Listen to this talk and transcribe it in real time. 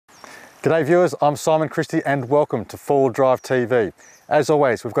G'day viewers, I'm Simon Christie and welcome to Four Wheel Drive TV. As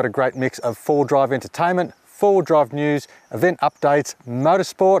always, we've got a great mix of four-wheel drive entertainment, four-wheel drive news, event updates,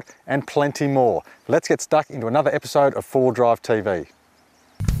 motorsport and plenty more. Let's get stuck into another episode of Four Wheel Drive TV.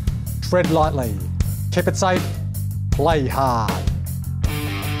 Tread lightly, keep it safe, play hard.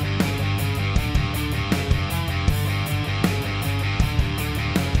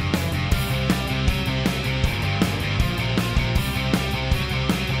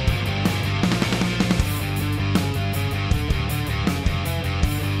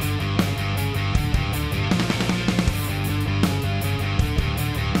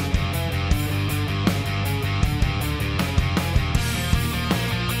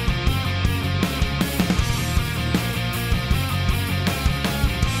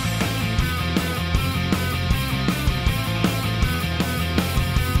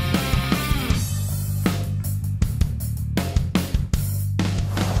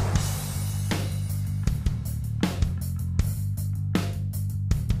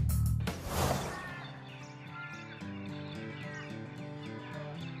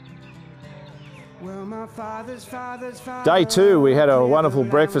 Day two, we had a wonderful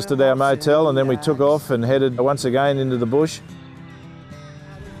breakfast at our motel and then we took off and headed once again into the bush.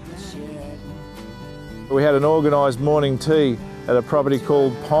 We had an organised morning tea at a property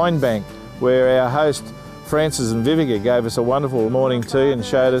called Pine Bank, where our host Francis and Vivica gave us a wonderful morning tea and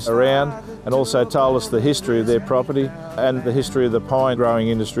showed us around and also told us the history of their property and the history of the pine growing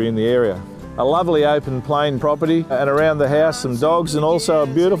industry in the area. A lovely open plain property, and around the house some dogs and also a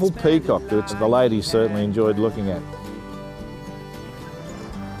beautiful peacock that the ladies certainly enjoyed looking at.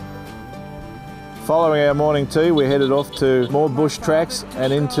 Following our morning tea, we headed off to more bush tracks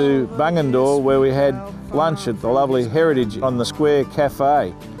and into Bungendore, where we had lunch at the lovely Heritage on the Square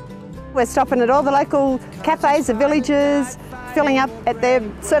Cafe. We're stopping at all the local cafes, the villages, filling up at their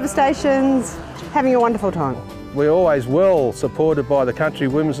service stations, having a wonderful time. We're always well supported by the Country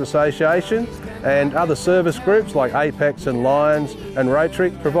Women's Association and other service groups like Apex and Lions and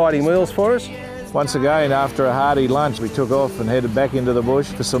Rotary providing meals for us. Once again, after a hearty lunch, we took off and headed back into the bush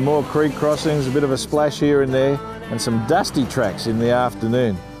for some more creek crossings, a bit of a splash here and there, and some dusty tracks in the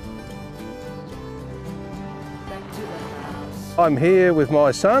afternoon. I'm here with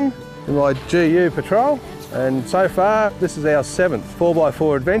my son in my GU patrol, and so far this is our 7th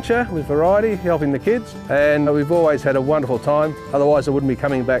 4x4 adventure with Variety, helping the kids, and we've always had a wonderful time, otherwise I wouldn't be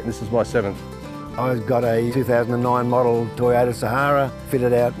coming back. This is my 7th. I've got a 2009 model Toyota Sahara,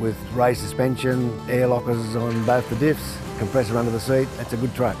 fitted out with race suspension, air lockers on both the diffs, compressor under the seat. It's a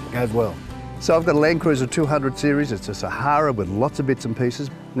good truck, goes well. So I've got a Land Cruiser 200 series. It's a Sahara with lots of bits and pieces.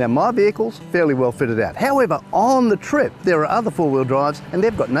 Now my vehicle's fairly well fitted out. However, on the trip, there are other four-wheel drives and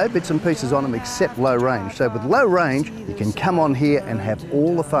they've got no bits and pieces on them except low range. So with low range, you can come on here and have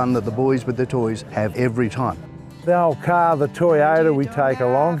all the fun that the boys with their toys have every time. The old car, the Toyota we take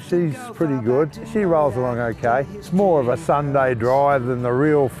along, she's pretty good. She rolls along okay. It's more of a Sunday drive than the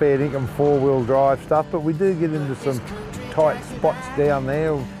real fair dinkum four-wheel drive stuff, but we do get into some tight spots down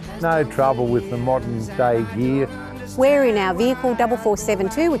there. No trouble with the modern day gear. We're in our vehicle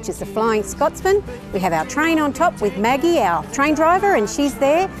 4472, which is the Flying Scotsman. We have our train on top with Maggie, our train driver, and she's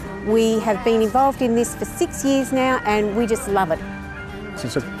there. We have been involved in this for 6 years now and we just love it.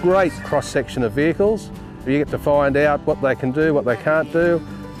 It's a great cross-section of vehicles. You get to find out what they can do, what they can't do.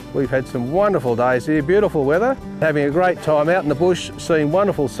 We've had some wonderful days here, beautiful weather, having a great time out in the bush, seeing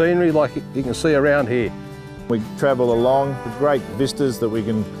wonderful scenery like you can see around here. We travel along with great vistas that we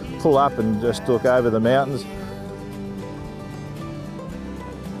can pull up and just look over the mountains.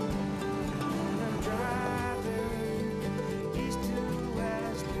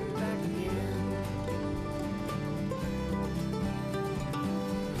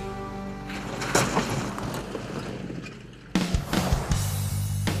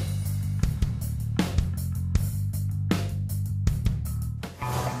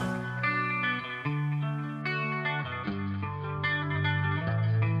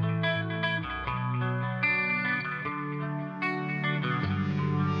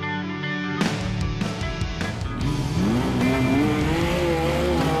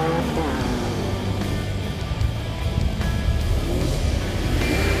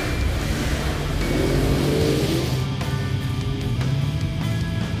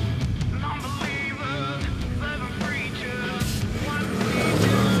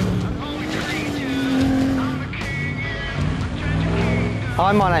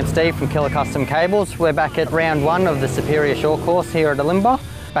 Hi, my name's Steve from Killer Custom Cables. We're back at round 1 of the Superior Shore course here at Olimba.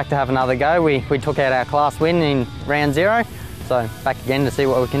 Back to have another go. We took out our class win in round 0, so back again to see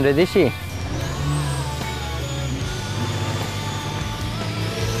what we can do this year.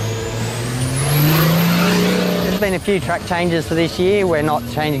 been a few track changes for this year. We're not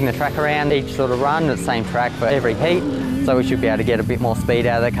changing the track around each sort of run, it's the same track for every heat. So we should be able to get a bit more speed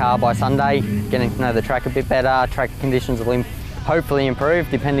out of the car by Sunday, getting to know the track a bit better. Track conditions will hopefully improve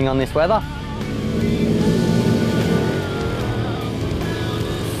depending on this weather.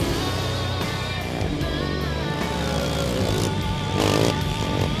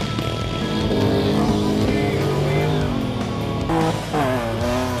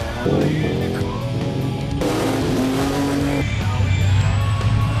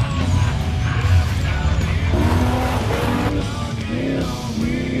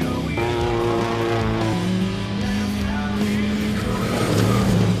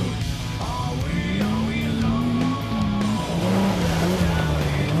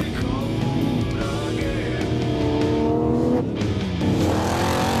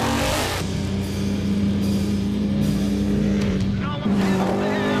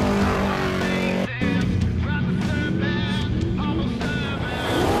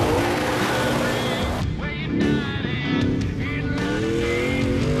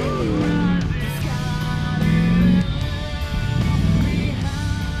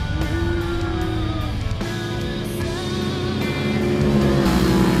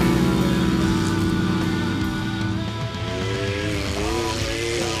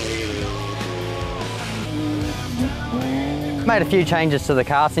 Made a few changes to the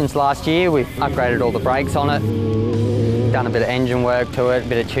car since last year. We've upgraded all the brakes on it, done a bit of engine work to it, a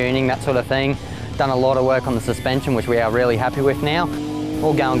bit of tuning, that sort of thing. Done a lot of work on the suspension, which we are really happy with now.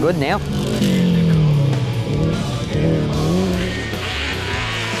 All going good now.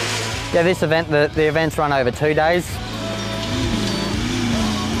 Yeah, this event, the event's run over 2 days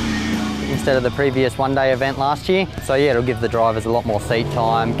instead of the previous one-day event last year. So yeah, it'll give the drivers a lot more seat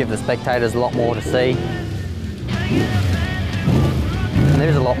time, give the spectators a lot more to see.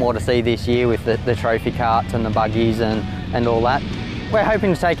 There's a lot more to see this year with the trophy carts and the buggies and all that. We're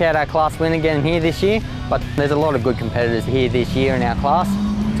hoping to take out our class win again here this year, but there's a lot of good competitors here this year in our class.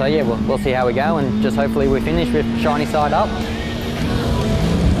 So yeah, we'll see how we go and just hopefully we finish with shiny side up.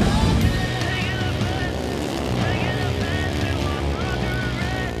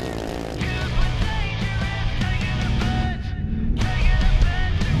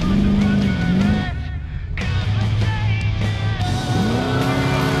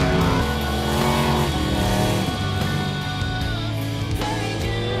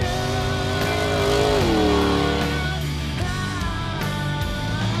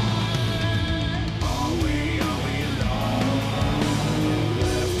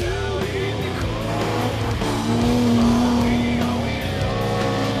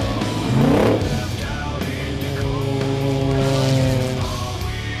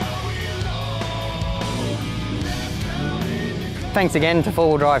 Thanks again to 4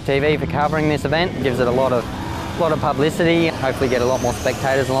 Wheel Drive TV for covering this event. It gives it a lot of publicity. Hopefully get a lot more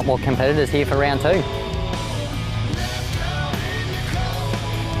spectators, a lot more competitors here for round 2.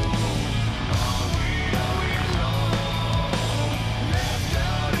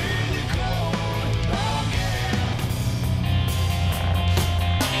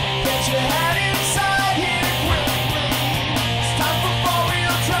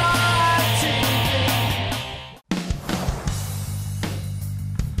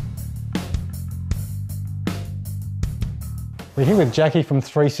 We're here with Jackie from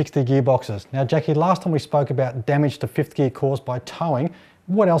 360 Gearboxes. Now Jackie, last time we spoke about damage to fifth gear caused by towing.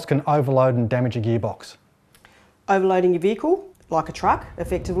 What else can overload and damage a gearbox? Overloading your vehicle, like a truck,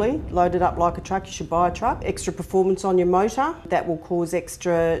 effectively. Load it up like a truck, you should buy a truck. Extra performance on your motor, that will cause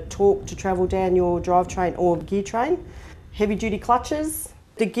extra torque to travel down your drivetrain or gear train. Heavy duty clutches.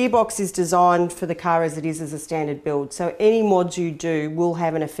 The gearbox is designed for the car as it is as a standard build, so any mods you do will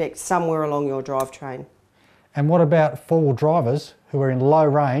have an effect somewhere along your drivetrain. And what about four-wheel drivers who are in low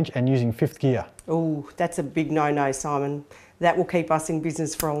range and using fifth gear? Oh, that's a big no-no, Simon. That will keep us in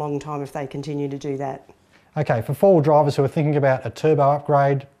business for a long time if they continue to do that. Okay, for four-wheel drivers who are thinking about a turbo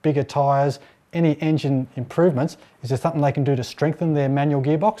upgrade, bigger tyres, any engine improvements, is there something they can do to strengthen their manual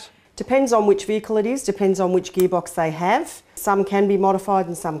gearbox? Depends on which vehicle it is, depends on which gearbox they have. Some can be modified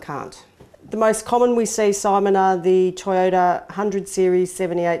and some can't. The most common we see, Simon, are the Toyota 100 Series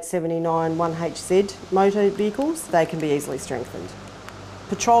 78, 79 1HZ motor vehicles. They can be easily strengthened.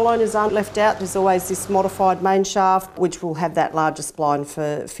 Patrol owners aren't left out. There's always this modified main shaft which will have that larger spline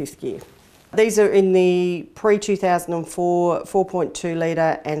for fifth gear. These are in the pre-2004 4.2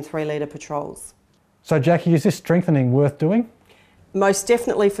 litre and 3 litre Patrols. So Jackie, is this strengthening worth doing? Most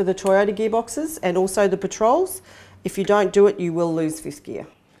definitely for the Toyota gearboxes and also the Patrols. If you don't do it, you will lose fifth gear.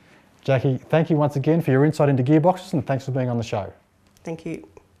 Jackie, thank you once again for your insight into gearboxes and thanks for being on the show. Thank you.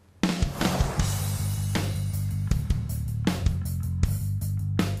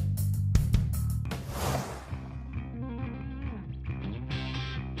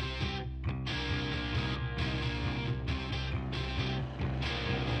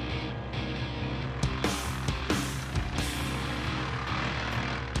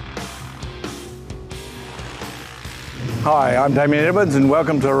 Hi, I'm Damien Edwards and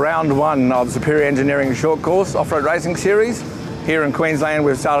welcome to round one of the Superior Engineering Short Course Off-Road Racing Series. Here in Queensland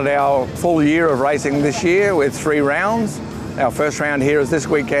we've started our full year of racing this year with 3 rounds. Our first round here is this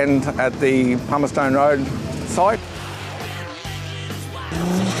weekend at the Palmerstone Road site.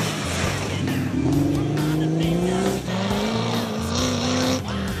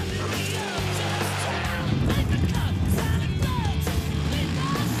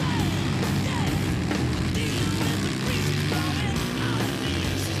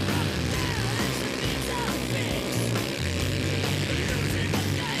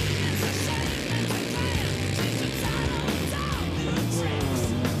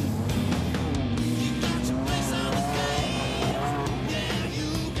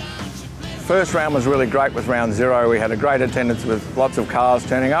 First round was really great with round 0. We had a great attendance with lots of cars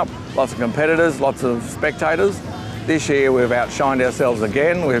turning up, lots of competitors, lots of spectators. This year we've outshined ourselves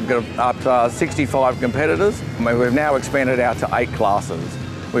again. We've got up to 65 competitors. We've now expanded out to 8 classes.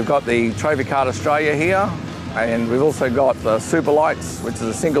 We've got the Trophy Kart Australia here, and we've also got the Super Lights, which is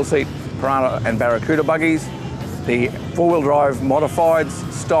a single seat Prado and Barracuda buggies, the 4-wheel drive modifieds,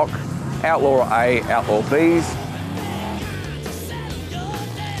 stock, Outlaw A, Outlaw Bs.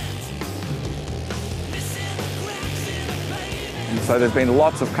 So there's been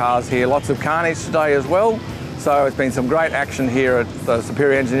lots of cars here, lots of carnage today as well. So it's been some great action here at the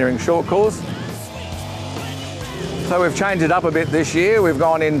Superior Engineering Short Course. So we've changed it up a bit this year. We've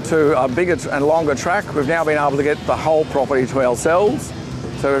gone into a bigger and longer track. We've now been able to get the whole property to ourselves.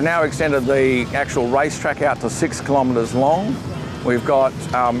 So we've now extended the actual racetrack out to 6 kilometres long. We've got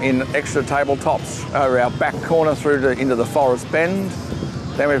in extra tabletops over our back corner through into the Forest Bend.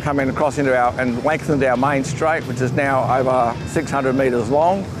 Then we've come in across into and lengthened our main straight, which is now over 600 metres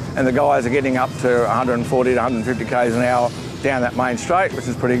long, and the guys are getting up to 140 to 150 k's an hour down that main straight, which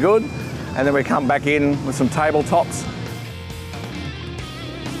is pretty good. And then we come back in with some tabletops.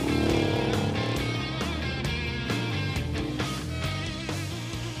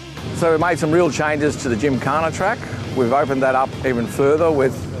 So we've made some real changes to the Gymkhana track. We've opened that up even further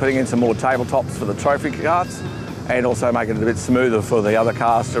with putting in some more tabletops for the trophy karts, and also making it a bit smoother for the other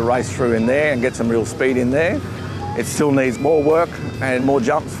cars to race through in there and get some real speed in there. It still needs more work and more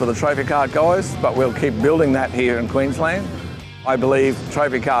jumps for the trophy kart guys, but we'll keep building that here in Queensland. I believe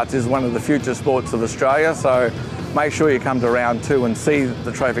trophy karts is one of the future sports of Australia, so make sure you come to round 2 and see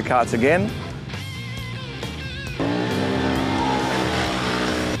the trophy karts again.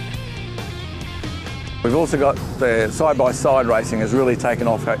 We've also got the side-by-side racing has really taken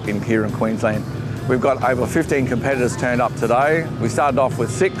off here in Queensland. We've got over 15 competitors turned up today. We started off with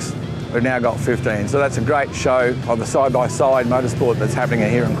 6, we've now got 15. So that's a great show of the side-by-side motorsport that's happening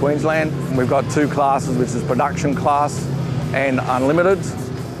here in Queensland. We've got 2 classes, which is production class and unlimited.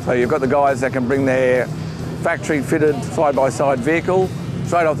 So you've got the guys that can bring their factory-fitted side-by-side vehicle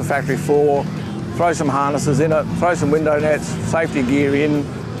straight off the factory floor, throw some harnesses in it, throw some window nets, safety gear in,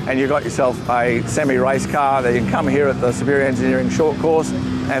 and you've got yourself a semi-race car that you can come here at the Superior Engineering Short Course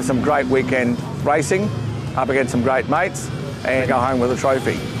and have some great weekend racing up against some great mates and go home with a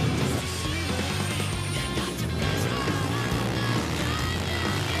trophy.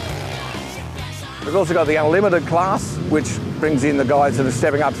 We've also got the unlimited class, which brings in the guys that are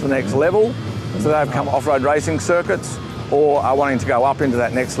stepping up to the next level. So they've come off-road racing circuits or are wanting to go up into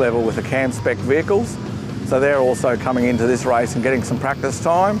that next level with the cam spec vehicles. So they're also coming into this race and getting some practice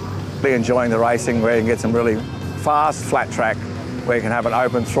time, be enjoying the racing where you can get some really fast, flat track where you can have an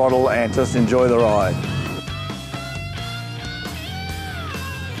open throttle and just enjoy the ride.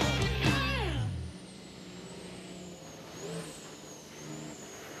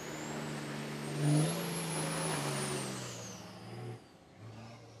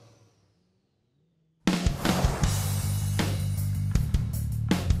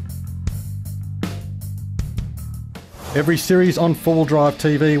 Every series on 4-Wheel Drive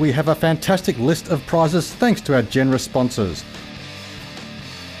TV, we have a fantastic list of prizes thanks to our generous sponsors.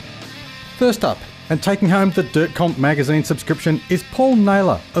 First up, and taking home the Dirt Comp magazine subscription, is Paul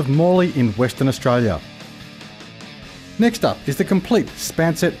Naylor of Morley in Western Australia. Next up is the complete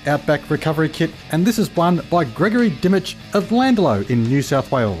Spanset Outback Recovery Kit, and this is won by Gregory Dimich of Landlow in New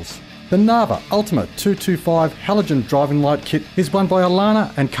South Wales. The Nava Ultimate 225 Halogen Driving Light Kit is won by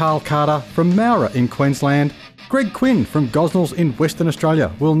Alana and Carl Carter from Mowra in Queensland. Greg Quinn from Gosnells in Western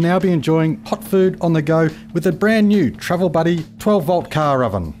Australia will now be enjoying hot food on the go with a brand new Travel Buddy 12-volt car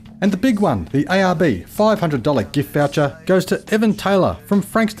oven. And the big one, the ARB $500 gift voucher, goes to Evan Taylor from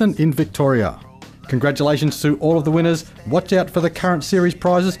Frankston in Victoria. Congratulations to all of the winners. Watch out for the current series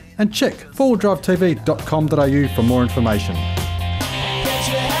prizes and check 4wheeldrivetv.com.au for more information. Get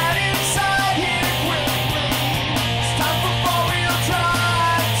your head inside here quickly. Stop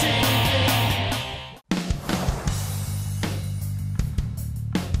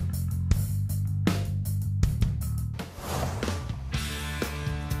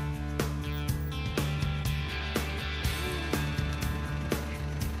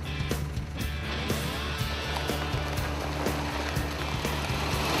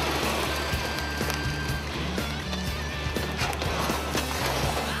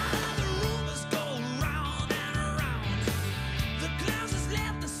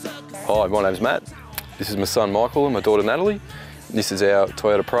Hi, my name's Matt. This is my son Michael and my daughter Natalie. This is our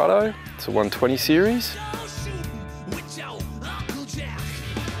Toyota Prado. It's a 120 series.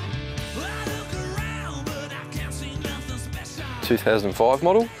 2005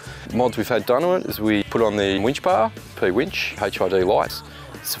 model. Mods we've had done on it is we put on the winch bar, P-winch, HID lights,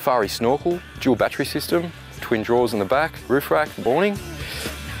 Safari Snorkel, dual battery system, twin drawers in the back, roof rack, awning.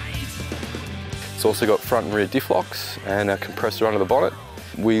 It's also got front and rear diff locks and a compressor under the bonnet.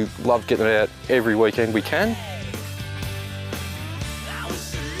 We love getting it out every weekend we can.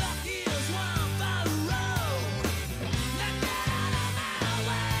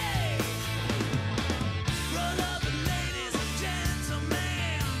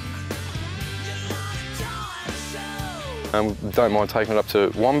 Don't mind taking it up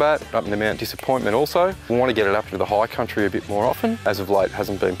to Wombat, up in the Mount Disappointment also. We want to get it up into the high country a bit more often. As of late, it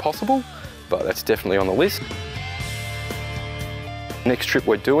hasn't been possible, but that's definitely on the list. Next trip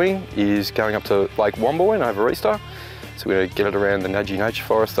we're doing is going up to Lake Womboyne over Easter. So we're going to get it around the Nudgee Nature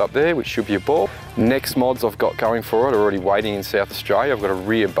Forest up there, which should be a ball. Next mods I've got going for it are already waiting in South Australia. I've got a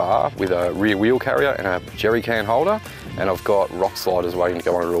rear bar with a rear wheel carrier and a jerry can holder, and I've got rock sliders waiting to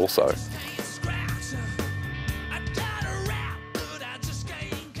go on it also.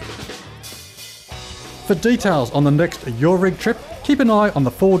 For details on the next Your Rig trip, keep an eye on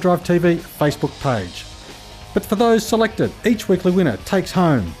the 4Drive TV Facebook page. But for those selected, each weekly winner takes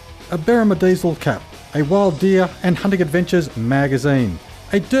home a Berrima Diesel cap, a Wild Deer and Hunting Adventures magazine,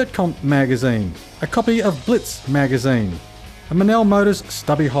 a Dirt Comp magazine, a copy of Blitz magazine, a Manel Motors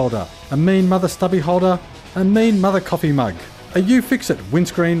stubby holder, a Mean Mother stubby holder, a Mean Mother coffee mug, a U-Fix-It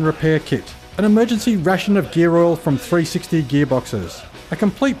windscreen repair kit, an emergency ration of gear oil from 360 gearboxes, a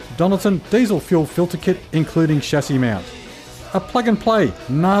complete Donaldson diesel fuel filter kit including chassis mount, a plug-and-play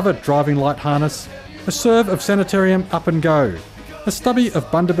Narva driving light harness, a serve of Sanitarium Up and Go, a stubby of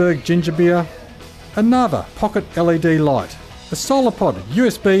Bundaberg ginger beer, a Narva pocket LED light, a SolarPod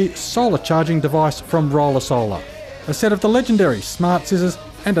USB solar charging device from Roller Solar, a set of the legendary Smart Scissors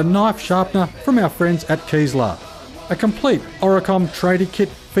and a knife sharpener from our friends at Keesler, a complete Oricom tradie kit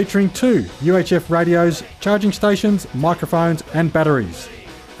featuring 2 UHF radios, charging stations, microphones and batteries,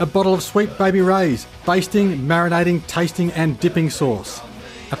 a bottle of Sweet Baby Ray's basting, marinating, tasting and dipping sauce,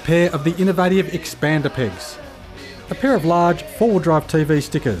 a pair of the innovative expander pegs, a pair of large 4-wheel-drive TV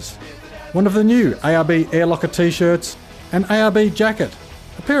stickers, one of the new ARB Airlocker t-shirts, an ARB jacket,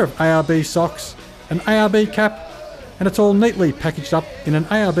 a pair of ARB socks, an ARB cap, and it's all neatly packaged up in an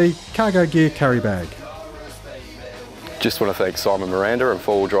ARB cargo gear carry bag. Just want to thank Simon Miranda and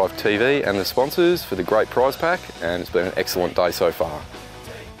 4 Wheel Drive TV and the sponsors for the great prize pack, and it's been an excellent day so far.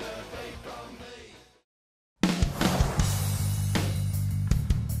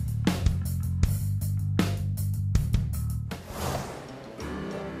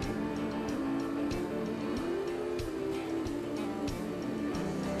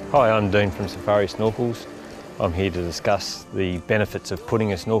 Hi, I'm Dean from Safari Snorkels. I'm here to discuss the benefits of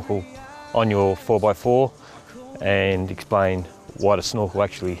putting a snorkel on your 4x4 and explain what a snorkel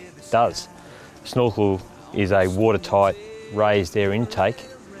actually does. A snorkel is a watertight raised air intake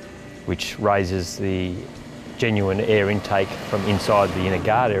which raises the genuine air intake from inside the inner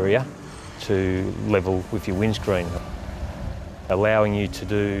guard area to level with your windscreen, allowing you to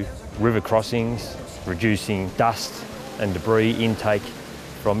do river crossings, reducing dust and debris intake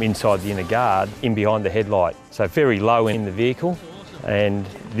from inside the inner guard in behind the headlight. So very low in the vehicle, and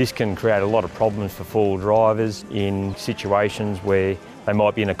this can create a lot of problems for four-wheel drivers in situations where they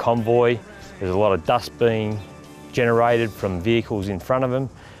might be in a convoy. There's a lot of dust being generated from vehicles in front of them,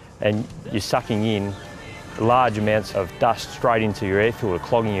 and you're sucking in large amounts of dust straight into your air filter,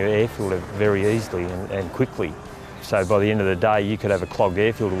 clogging your air filter very easily and quickly. So by the end of the day, you could have a clogged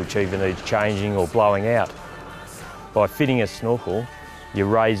air filter which either needs changing or blowing out. By fitting a snorkel, you're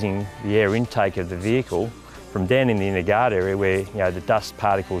raising the air intake of the vehicle from down in the inner guard area where the dust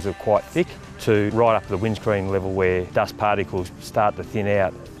particles are quite thick to right up to the windscreen level where dust particles start to thin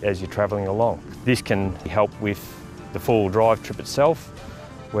out as you're travelling along. This can help with the four-wheel drive trip itself,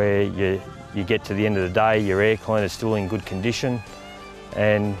 where you get to the end of the day, your air cleaner is still in good condition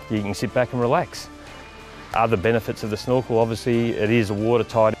and you can sit back and relax. Other benefits of the snorkel, obviously, it is a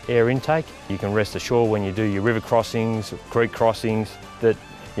watertight air intake. You can rest assured when you do your river crossings, creek crossings, that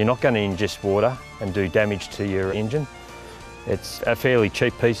you're not going to ingest water and do damage to your engine. It's a fairly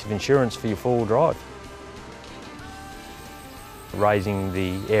cheap piece of insurance for your four-wheel drive. Raising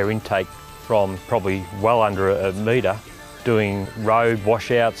the air intake from probably well under a metre, doing road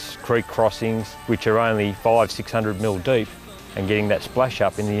washouts, creek crossings, which are only 500-600 mil deep, and getting that splash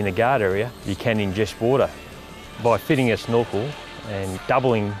up in the inner guard area, you can ingest water. By fitting a snorkel and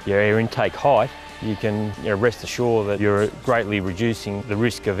doubling your air intake height, you can rest assured that you're greatly reducing the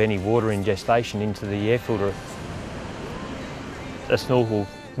risk of any water ingestion into the air filter. A snorkel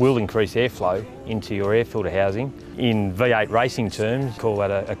will increase airflow into your air filter housing. In V8 racing terms, call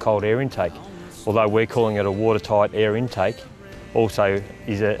that a cold air intake. Although we're calling it a watertight air intake, also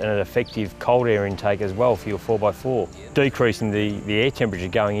is an effective cold air intake as well for your 4x4. Decreasing the air temperature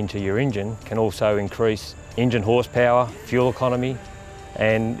going into your engine can also increase engine horsepower, fuel economy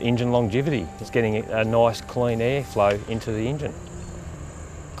and engine longevity. It's getting a nice clean air flow into the engine.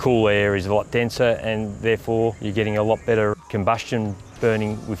 Cool air is a lot denser and therefore you're getting a lot better combustion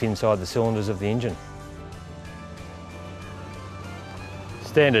burning within inside the cylinders of the engine.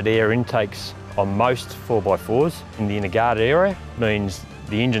 Standard air intakes on most 4x4s in the inner guard area means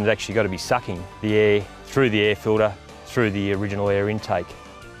the engine's actually got to be sucking the air through the air filter through the original air intake.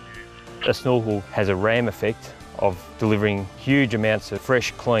 A snorkel has a ram effect of delivering huge amounts of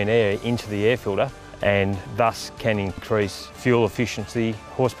fresh clean air into the air filter and thus can increase fuel efficiency,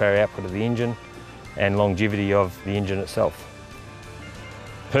 horsepower output of the engine and longevity of the engine itself.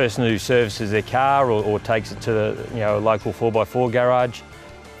 A person who services their car or takes it to a local 4x4 garage,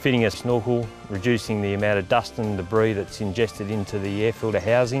 fitting a snorkel, reducing the amount of dust and debris that's ingested into the air filter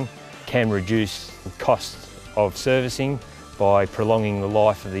housing, can reduce the cost of servicing by prolonging the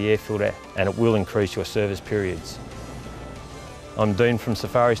life of the air filter, and it will increase your service periods. I'm Dean from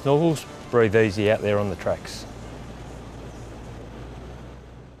Safari Snorkels. Breathe easy out there on the tracks.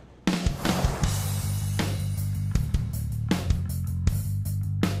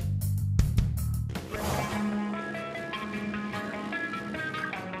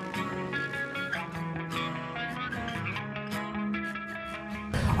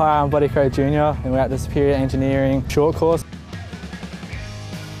 Hi, I'm Buddy Crow Jr. and we're at the Superior Engineering short course.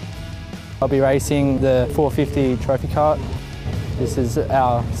 I'll be racing the 450 trophy kart. This is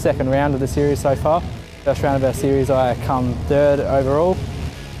our second round of the series so far. First round of our series I come third overall.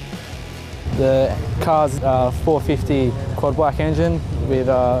 The car's a 450 quad black engine with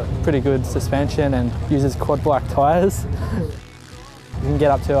pretty good suspension and uses quad black tyres. You can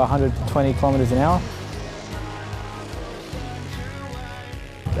get up to 120 kilometres an hour.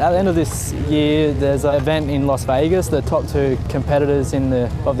 At the end of this year, there's an event in Las Vegas. The top two competitors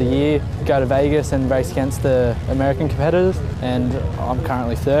of the year go to Vegas and race against the American competitors, and I'm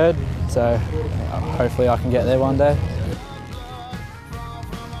currently third, so hopefully I can get there one day.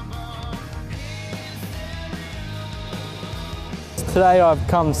 Today I've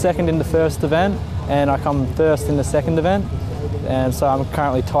come second in the first event, and I come first in the second event, and so I'm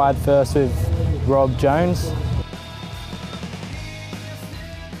currently tied first with Rob Jones.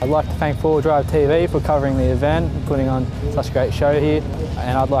 I'd like to thank 4Drive TV for covering the event and putting on such a great show here,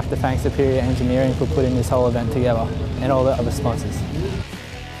 and I'd like to thank Superior Engineering for putting this whole event together and all the other sponsors.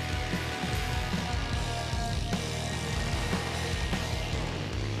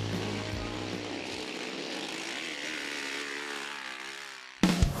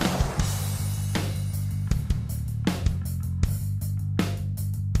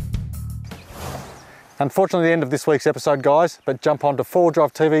 Unfortunately, the end of this week's episode, guys, but jump on to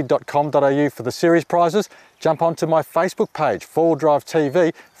 4drivetv.com.au for the series prizes. Jump onto my Facebook page, 4Drive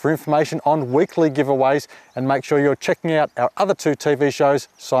TV, for information on weekly giveaways, and make sure you're checking out our other two TV shows,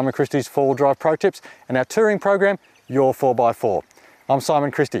 Simon Christie's 4Drive Pro Tips and our touring program, Your 4x4. I'm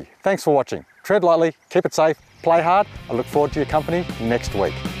Simon Christie. Thanks for watching. Tread lightly, keep it safe, play hard. I look forward to your company next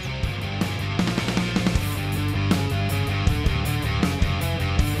week.